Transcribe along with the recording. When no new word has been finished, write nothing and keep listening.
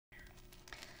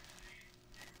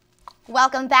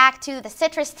Welcome back to the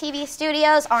CitrusTV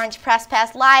studios, Orange Press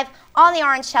Pass Live on the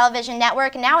Orange Television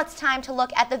Network. Now it's time to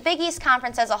look at the Big East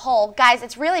Conference as a whole. Guys,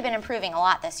 it's really been improving a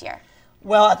lot this year.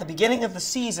 Well, at the beginning of the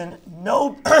season,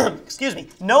 no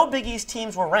Big East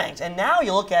teams were ranked. And now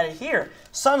you look at it here.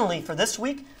 Suddenly, for this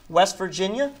week, West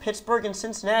Virginia, Pittsburgh, and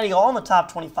Cincinnati all in the top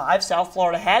 25. South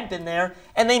Florida had been there,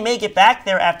 and they may get back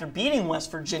there after beating West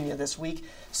Virginia this week.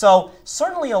 So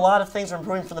certainly a lot of things are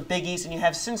improving for the Big East, and you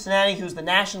have Cincinnati, who's the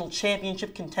national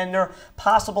championship contender,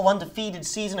 possible undefeated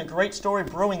season, a great story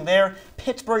brewing there.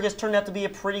 Pittsburgh has turned out to be a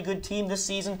pretty good team this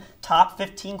season, top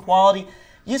 15 quality.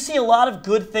 You see a lot of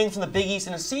good things from the Big East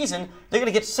in a season. They're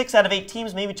going to get 6 out of 8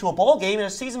 teams maybe to a bowl game in a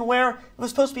season where it was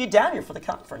supposed to be a down year for the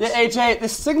conference. Yeah, AJ, the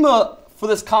stigma for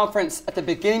this conference at the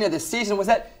beginning of the season was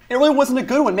that it really wasn't a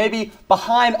good one. Maybe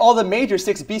behind all the major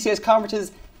 6 BCS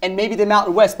conferences and maybe the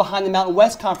Mountain West behind the Mountain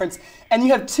West Conference. And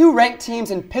you have 2 ranked teams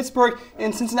in Pittsburgh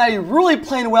and Cincinnati really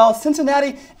playing well.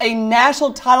 Cincinnati, a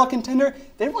national title contender,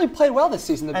 they really played well this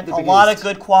season. And a lot of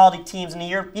good quality teams in the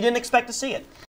year. You didn't expect to see it.